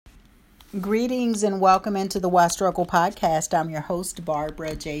Greetings and welcome into the Why Struggle podcast. I'm your host,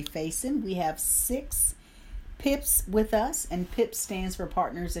 Barbara J. Faison. We have 6 PIPs with us, and PIP stands for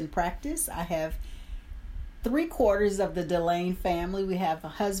Partners in Practice. I have 3/4 of the Delane family. We have a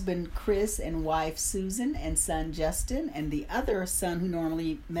husband, Chris, and wife, Susan, and son, Justin. And the other son, who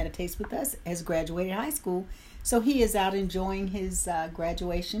normally meditates with us, has graduated high school. So he is out enjoying his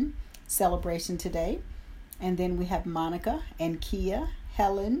graduation celebration today. And then we have Monica and Kia,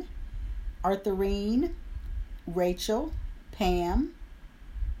 Helen, Arthurine, Rachel, Pam,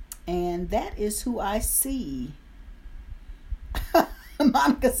 and that is who I see.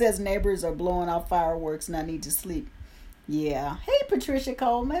 Monica says neighbors are blowing off fireworks and I need to sleep. Yeah. Hey, Patricia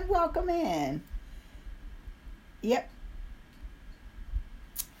Coleman, welcome in. Yep.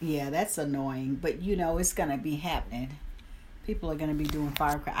 Yeah, that's annoying, but you know it's going to be happening. People are going to be doing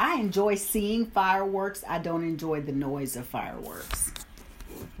firecrackers. I enjoy seeing fireworks. I don't enjoy the noise of fireworks.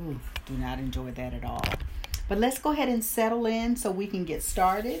 Ooh, do not enjoy that at all. But let's go ahead and settle in so we can get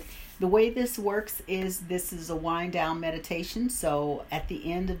started. The way this works is this is a wind down meditation. So at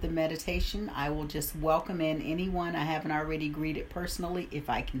the end of the meditation, I will just welcome in anyone I haven't already greeted personally if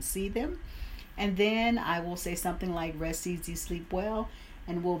I can see them. And then I will say something like rest easy, sleep well.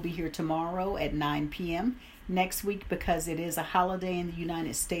 And we'll be here tomorrow at 9 p.m. Next week, because it is a holiday in the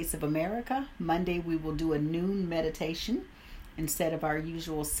United States of America, Monday we will do a noon meditation instead of our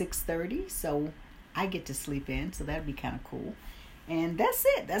usual 6:30, so I get to sleep in, so that'd be kind of cool. And that's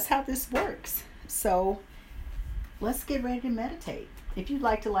it. That's how this works. So let's get ready to meditate. If you'd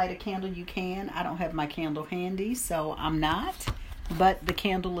like to light a candle, you can. I don't have my candle handy, so I'm not. But the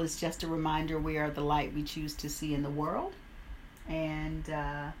candle is just a reminder we are the light we choose to see in the world. And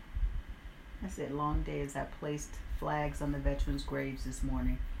that's it. Long day as I placed flags on the veterans' graves this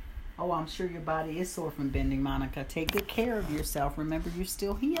morning. Oh, I'm sure your body is sore from bending, Monica. Take good care of yourself. Remember, you're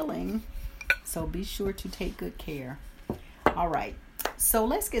still healing. So be sure to take good care. All right. So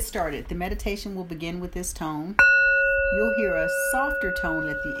let's get started. The meditation will begin with this tone. You'll hear a softer tone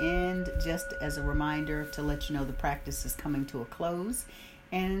at the end, just as a reminder to let you know the practice is coming to a close.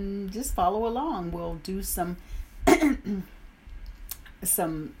 And just follow along. We'll do some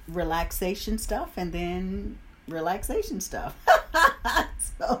relaxation stuff and then relaxation stuff.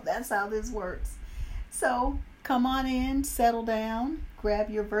 So that's how this works. So come on in, settle down, grab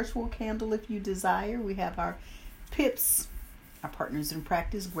your virtual candle if you desire. We have our PIPs, our partners in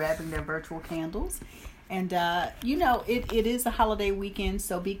practice, grabbing their virtual candles. And it is a holiday weekend,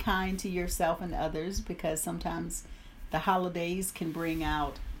 so be kind to yourself and others, because sometimes the holidays can bring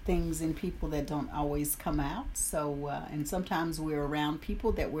out things in people that don't always come out. So and sometimes we're around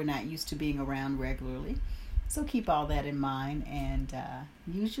people that we're not used to being around regularly. So keep all that in mind and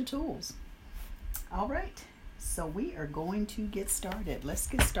use your tools. All right. So we are going to get started. Let's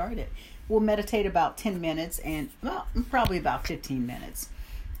get started. We'll meditate about 10 minutes and probably about 15 minutes.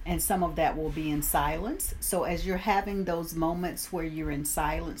 And some of that will be in silence. So as you're having those moments where you're in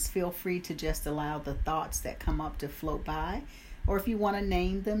silence, feel free to just allow the thoughts that come up to float by. Or if you want to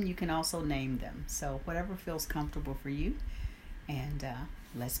name them, you can also name them. So whatever feels comfortable for you. And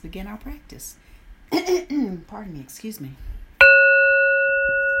let's begin our practice. Pardon me, excuse me.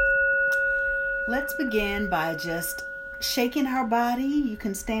 Let's begin by just shaking our body. You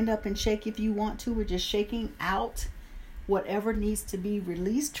can stand up and shake if you want to. We're just shaking out whatever needs to be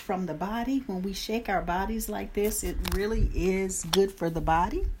released from the body. When we shake our bodies like this, it really is good for the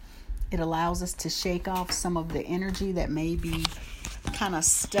body. It allows us to shake off some of the energy that may be kind of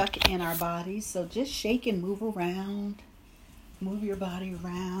stuck in our bodies. So just shake and move around. Move your body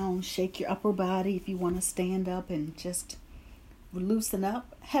around. Shake your upper body if you want to stand up and just loosen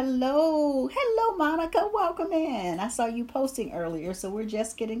up. Hello, Monica. Welcome in. I saw you posting earlier, so we're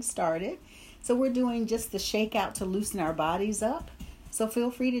just getting started. So we're doing just the shake out to loosen our bodies up. So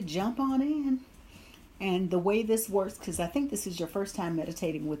feel free to jump on in. And the way this works, because I think this is your first time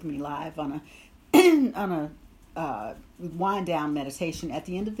meditating with me live on a wind down meditation. At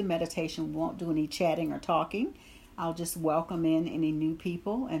the end of the meditation, we won't do any chatting or talking. I'll just welcome in any new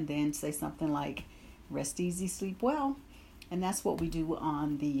people and then say something like rest easy, sleep well. And that's what we do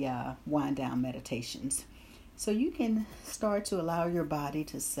on the wind down meditations. So you can start to allow your body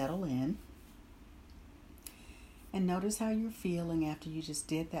to settle in. And notice how you're feeling after you just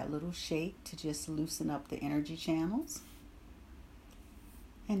did that little shake to just loosen up the energy channels.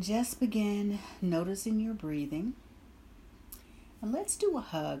 And just begin noticing your breathing. And let's do a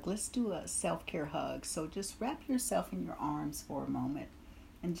hug. Let's do a self-care hug. So just wrap yourself in your arms for a moment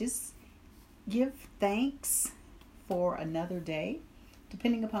and just give thanks for another day,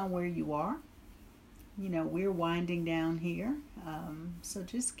 depending upon where you are. we're winding down here. So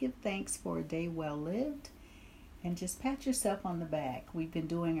just give thanks for a day well lived and just pat yourself on the back. We've been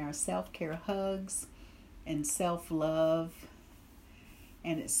doing our self-care hugs and self-love.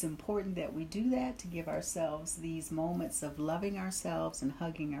 And it's important that we do that to give ourselves these moments of loving ourselves and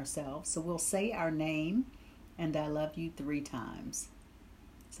hugging ourselves. So we'll say our name and I love you 3 times.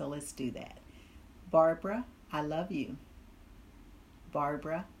 So let's do that. Barbara, I love you.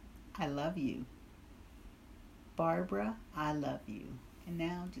 Barbara, I love you. Barbara, I love you. And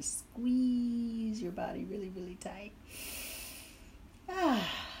now just squeeze your body really, really tight.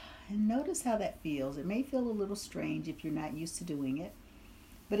 And notice how that feels. It may feel a little strange if you're not used to doing it,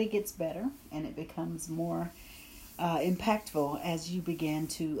 but it gets better and it becomes more impactful as you begin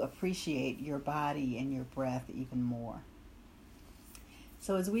to appreciate your body and your breath even more.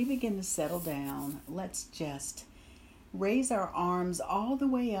 So as we begin to settle down, let's just raise our arms all the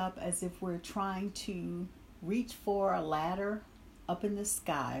way up as if we're trying to reach for a ladder up in the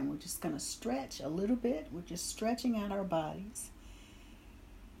sky. And we're just going to stretch a little bit. We're just stretching out our bodies.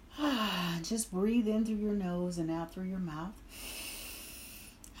 Just breathe in through your nose and out through your mouth.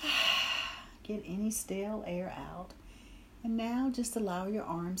 Get any stale air out. And now just allow your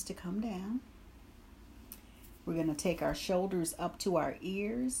arms to come down. We're going to take our shoulders up to our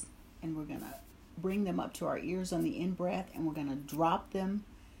ears, and we're going to bring them up to our ears on the in-breath, and we're going to drop them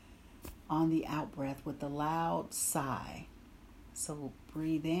on the out-breath with a loud sigh. So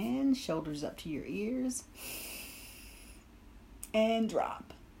breathe in, shoulders up to your ears, and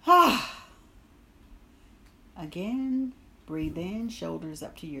drop. Again, breathe in, shoulders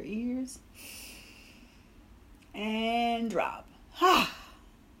up to your ears, and drop.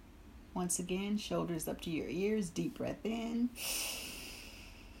 Once again, shoulders up to your ears, deep breath in,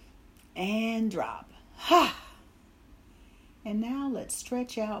 and drop. And now let's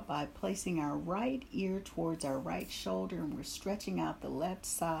stretch out by placing our right ear towards our right shoulder, and we're stretching out the left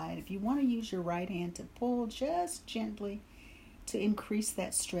side. If you want to use your right hand to pull just gently to increase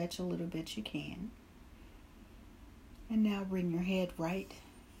that stretch a little bit, you can. And now bring your head right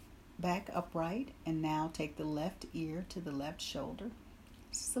back upright, and now take the left ear to the left shoulder.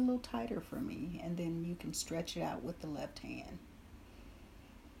 This is a little tighter for me, and then you can stretch it out with the left hand.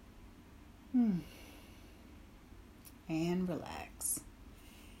 And relax.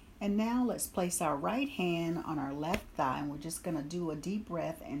 And now let's place our right hand on our left thigh, and we're just going to do a deep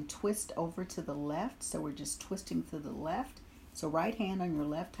breath and twist over to the left. So we're just twisting to the left. So right hand on your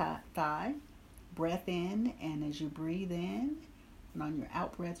left thigh, breath in, and as you breathe in, and on your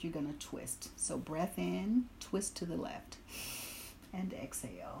out breath, you're going to twist. So breath in, twist to the left, and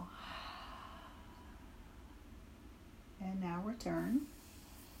exhale. And now return.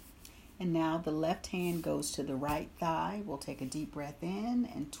 And now the left hand goes to the right thigh. We'll take a deep breath in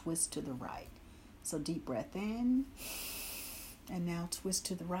and twist to the right. So deep breath in, and now twist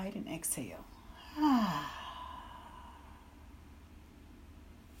to the right and exhale.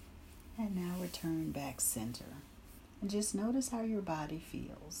 And now return back center. And just notice how your body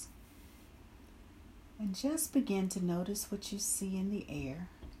feels. And just begin to notice what you see in the air,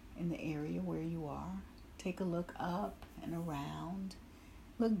 in the area where you are. Take a look up and around.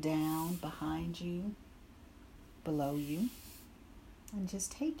 Look down behind you, below you. And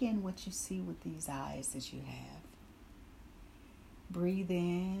just take in what you see with these eyes that you have. Breathe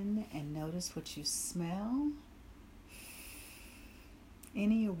in and notice what you smell.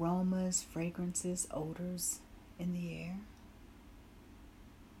 Any aromas, fragrances, odors in the air.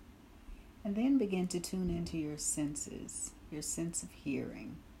 And then begin to tune into your senses, your sense of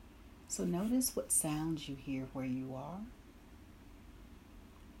hearing. So notice what sounds you hear where you are.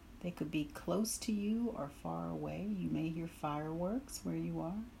 They could be close to you or far away. You may hear fireworks where you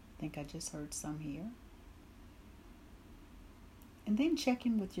are. I think I just heard some here. And then check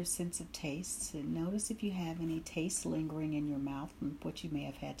in with your sense of taste and notice if you have any taste lingering in your mouth from what you may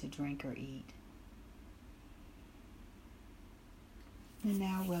have had to drink or eat. And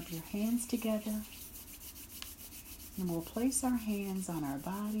now rub your hands together. And we'll place our hands on our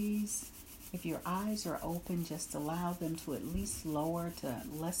bodies. If your eyes are open, just allow them to at least lower to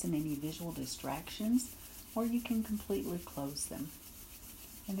lessen any visual distractions, or you can completely close them.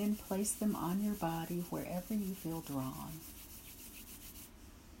 And then place them on your body wherever you feel drawn.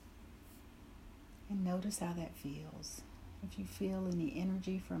 And notice how that feels. If you feel any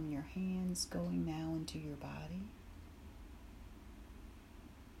energy from your hands going now into your body.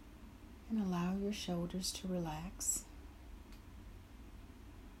 And allow your shoulders to relax.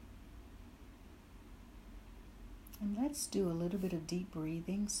 And let's do a little bit of deep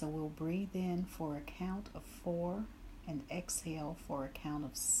breathing. So we'll breathe in for a count of 4 and exhale for a count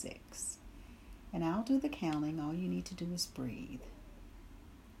of 6. And I'll do the counting. All you need to do is breathe.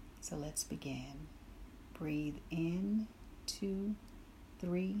 So let's begin. Breathe in, 2,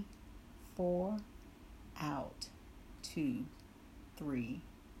 3, 4, out, 2, 3,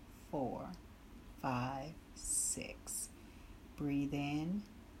 4, 5, 6. Breathe in,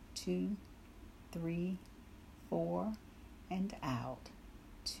 2, 3, 4, and out,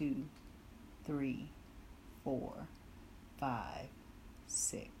 2, 3, 4, 5,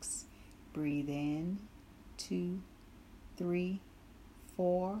 6. Breathe in, 2, 3,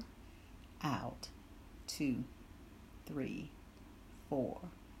 4, out, 2, 3, 4,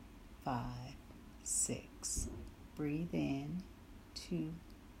 5, 6. Breathe in, 2,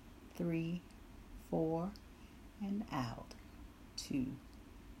 3, 4, and out, 2,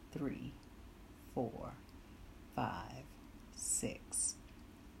 3, 4, 5, 6.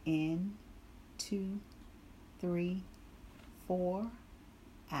 In, 2, 3, 4,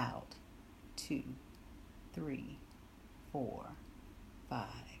 out, 2, 3, 4, 5,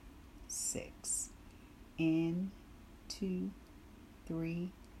 6. In, 2,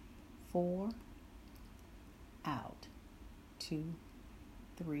 3, 4, out, 2,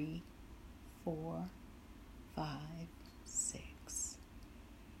 3, 4, 5, 6.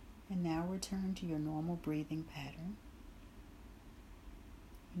 And now return to your normal breathing pattern.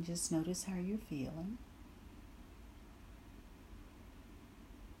 And just notice how you're feeling.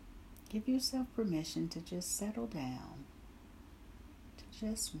 Give yourself permission to just settle down, to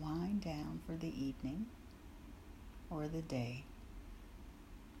just wind down for the evening or the day.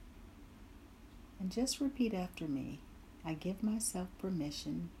 And just repeat after me. I give myself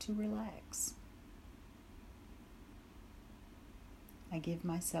permission to relax. I give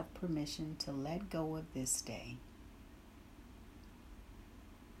myself permission to let go of this day.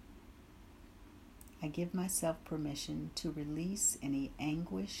 I give myself permission to release any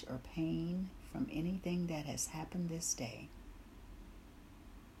anguish or pain from anything that has happened this day.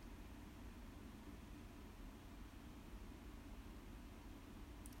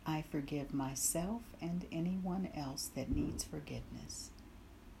 I forgive myself and anyone else that needs forgiveness.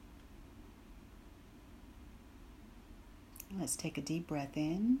 Let's take a deep breath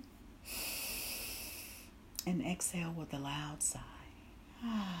in and exhale with a loud sigh.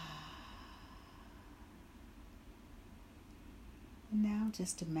 And now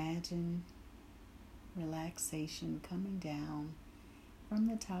just imagine relaxation coming down from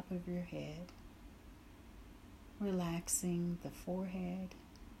the top of your head, relaxing the forehead.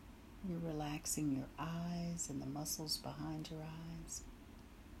 You're relaxing your eyes and the muscles behind your eyes.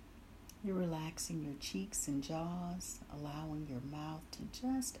 You're relaxing your cheeks and jaws, allowing your mouth to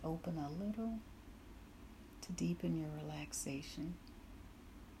just open a little to deepen your relaxation.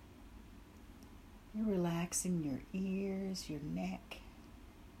 You're relaxing your ears, your neck,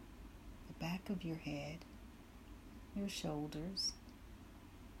 the back of your head, your shoulders.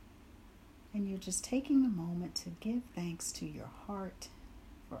 And you're just taking a moment to give thanks to your heart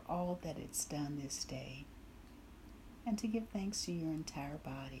for all that it's done this day, and to give thanks to your entire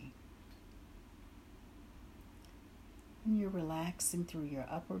body. And you're relaxing through your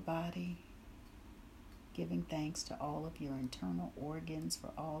upper body, giving thanks to all of your internal organs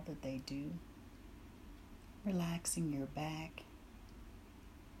for all that they do. Relaxing your back,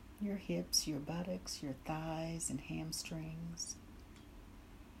 your hips, your buttocks, your thighs and hamstrings.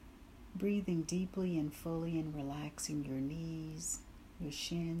 Breathing deeply and fully and relaxing your knees, your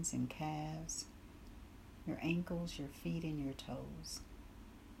shins and calves, your ankles, your feet and your toes.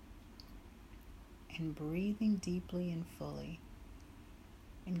 And breathing deeply and fully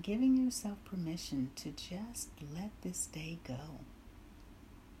and giving yourself permission to just let this day go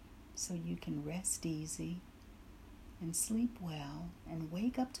so you can rest easy and sleep well and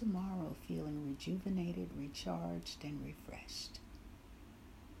wake up tomorrow feeling rejuvenated, recharged, and refreshed.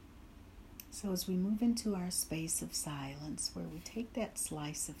 So as we move into our space of silence, where we take that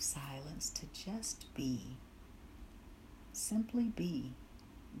slice of silence to just be, simply be,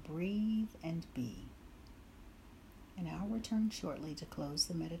 breathe and be. And I'll return shortly to close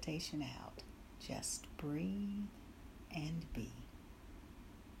the meditation out. Just breathe and be.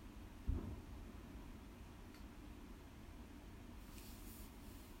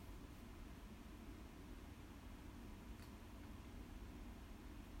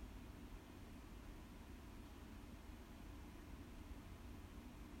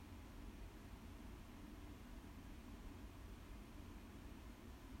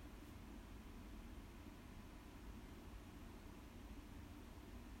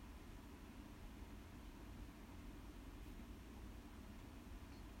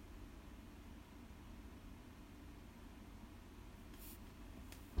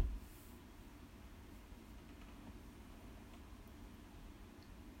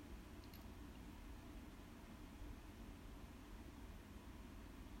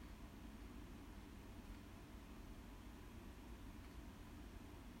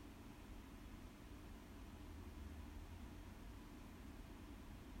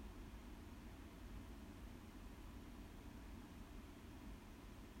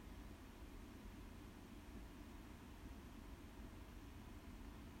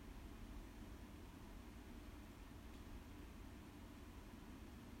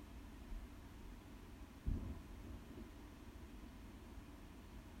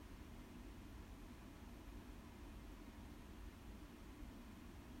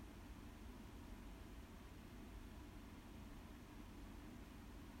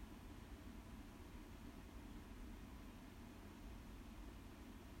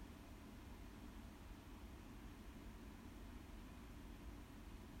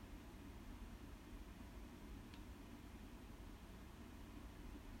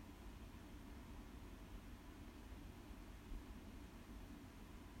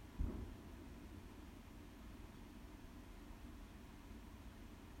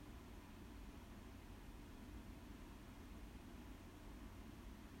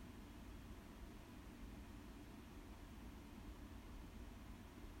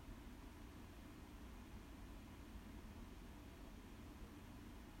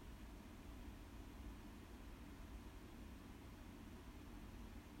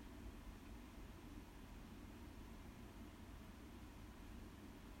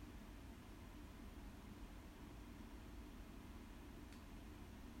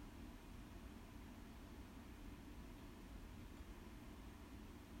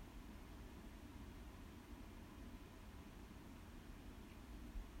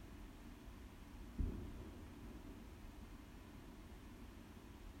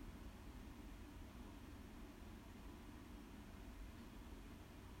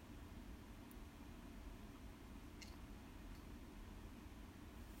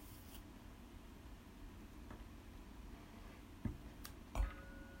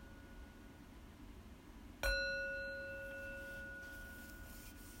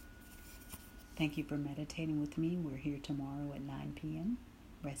 Thank you for meditating with me. We're here tomorrow at 9 p.m.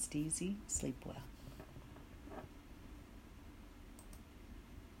 Rest easy, sleep well.